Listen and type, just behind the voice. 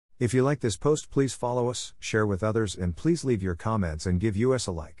If you like this post, please follow us, share with others, and please leave your comments and give us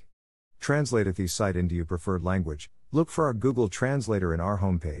a like. Translate the site into your preferred language. Look for our Google Translator in our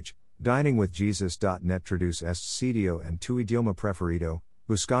homepage, diningwithjesus.net. Traduce este sitio en tu idioma preferido.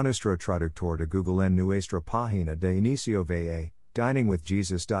 Busca nuestro traductor de Google en nuestra página de inicio. Va.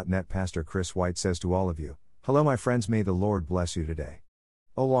 diningwithjesus.net. Pastor Chris White says to all of you, hello my friends, may the Lord bless you today.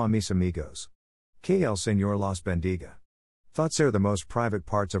 Hola mis amigos. Que el Señor los bendiga. Thoughts are the most private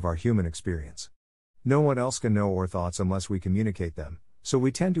parts of our human experience. No one else can know our thoughts unless we communicate them, so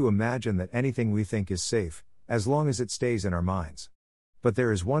we tend to imagine that anything we think is safe, as long as it stays in our minds. But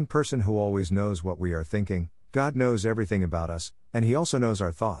there is one person who always knows what we are thinking. God knows everything about us, and He also knows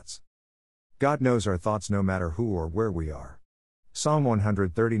our thoughts. God knows our thoughts no matter who or where we are. Psalm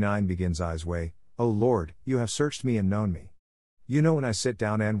 139 begins I's way, O Lord, you have searched me and known me. You know when I sit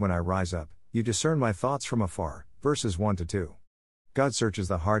down and when I rise up, you discern my thoughts from afar. Verses 1 to 2. God searches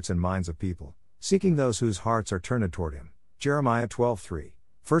the hearts and minds of people, seeking those whose hearts are turned toward Him. Jeremiah 12:3,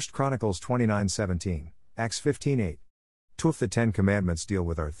 1 Chronicles 29:17, Acts 15:8. 12. The Ten Commandments deal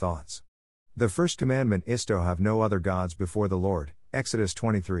with our thoughts. The first commandment is to have no other gods before the Lord, Exodus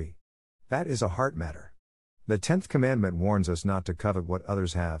 23. That is a heart matter. The 10th commandment warns us not to covet what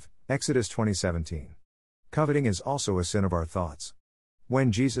others have, Exodus 20:17. Coveting is also a sin of our thoughts.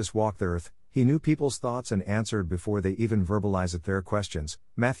 When Jesus walked the earth, He knew people's thoughts and answered before they even verbalized their questions,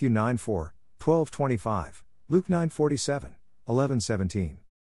 Matthew 9:4, 12:25, Luke 9:47, 11:17.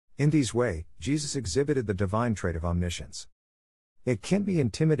 In these way, Jesus exhibited the divine trait of omniscience. It can be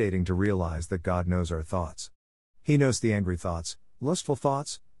intimidating to realize that God knows our thoughts. He knows the angry thoughts, lustful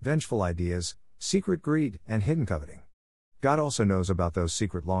thoughts, vengeful ideas, secret greed, and hidden coveting. God also knows about those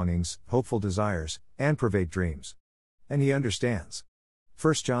secret longings, hopeful desires, and pervade dreams. And He understands.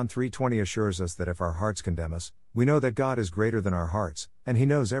 1 John 3:20 assures us that if our hearts condemn us, we know that God is greater than our hearts, and He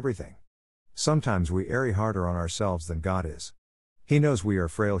knows everything. Sometimes we err harder on ourselves than God is. He knows we are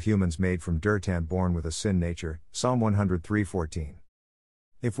frail humans made from dirt and born with a sin nature, Psalm 103:14.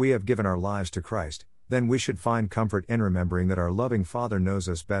 If we have given our lives to Christ, then we should find comfort in remembering that our loving Father knows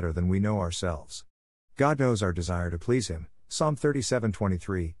us better than we know ourselves. God knows our desire to please Him, Psalm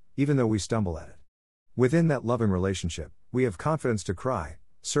 37:23, even though we stumble at it. Within that loving relationship, we have confidence to cry,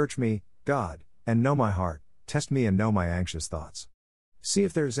 search me, God, and know my heart, test me and know my anxious thoughts. See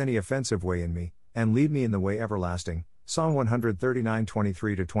if there is any offensive way in me, and lead me in the way everlasting, Psalm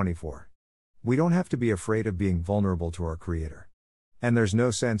 139:23-24. We don't have to be afraid of being vulnerable to our Creator. And there's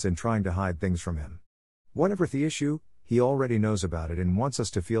no sense in trying to hide things from Him. Whatever the issue, He already knows about it and wants us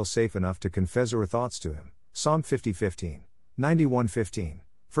to feel safe enough to confess our thoughts to Him, Psalm 50:15, 91:15,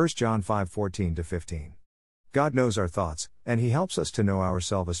 1 John 5:14-15. God knows our thoughts, and He helps us to know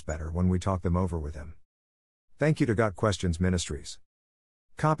ourselves better when we talk them over with Him. Thank you to Got Questions Ministries.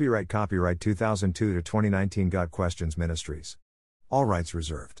 Copyright 2002 to 2019 Got Questions Ministries. All rights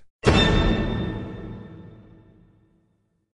reserved.